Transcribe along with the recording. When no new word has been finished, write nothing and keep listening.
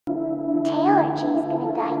Archie's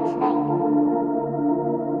gonna die tonight.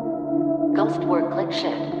 Ghost work, click shift.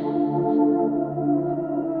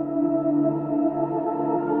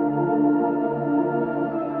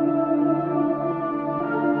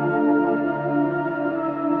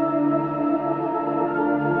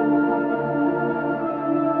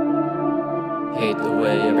 Hate the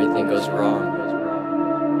way everything goes wrong.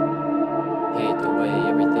 Hate the way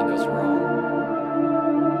everything goes wrong.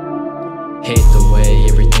 Hate the way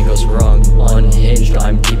everything goes wrong. Unhinged,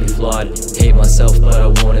 I'm deeply flawed. Hate myself, but I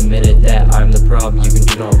won't admit it that I'm the problem. You can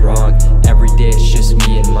do no wrong. Every day it's just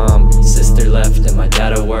me and mom. Sister left and my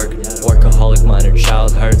dad at work. Workaholic, minor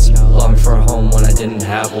child hurts. Longing for a home when I didn't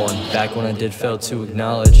have one. Back when I did fail to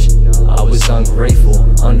acknowledge, I was ungrateful,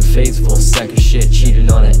 unfaithful, second shit,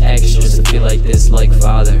 cheated on an ex just to feel like this, like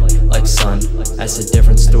father, like son. That's a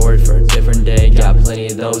different story for a different day. Got plenty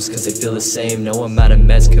of those cause they feel the same. No amount of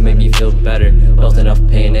meds could make me feel better. Built enough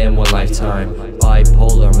pain in one lifetime.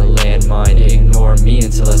 Bipolar, I'm a landmine. Ignore me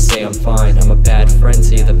until I say I'm fine. I'm a bad friend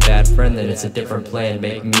to you, the bad friend, then it's a different plan.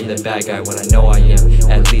 Making me the bad guy when I know I am.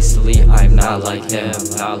 At least I'm not like him.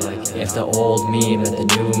 If the old me met the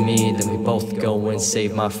new me, then we both go and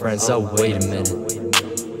save my friends. Oh wait a minute,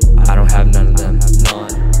 I don't have none of them.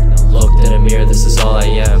 Looked in a mirror, this is all I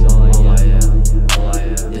am.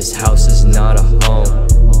 This house is not a home.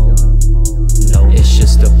 It's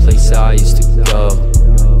just a place I used to go.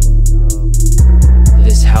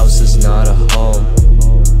 This house is not a home.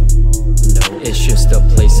 It's just a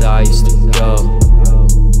place I used to go.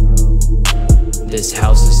 This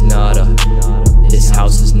house is not a, this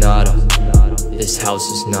house is not a, this house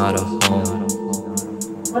is not a home.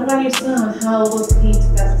 What about your son? How old was he in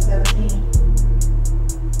 2017?